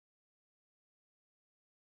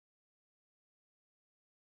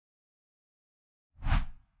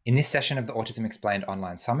In this session of the Autism Explained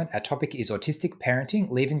online summit, our topic is Autistic Parenting,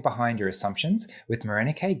 Leaving Behind Your Assumptions with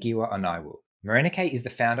Morénike Giwa Onaiwu. Morénike is the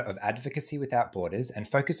founder of Advocacy Without Borders and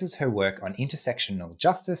focuses her work on intersectional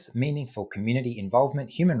justice, meaningful community involvement,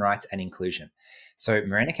 human rights, and inclusion. So,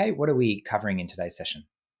 Morénike, what are we covering in today's session?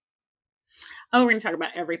 Oh, we're going to talk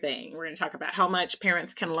about everything. We're going to talk about how much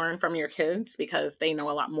parents can learn from your kids because they know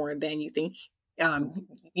a lot more than you think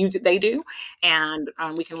they do. And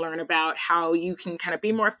we can learn about how you can kind of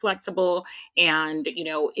be more flexible and,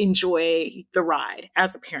 enjoy the ride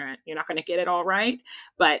as a parent. You're not going to get it all right,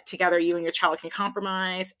 but together you and your child can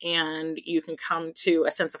compromise and you can come to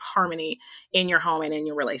a sense of harmony in your home and in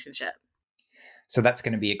your relationship. So that's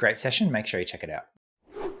going to be a great session. Make sure you check it out.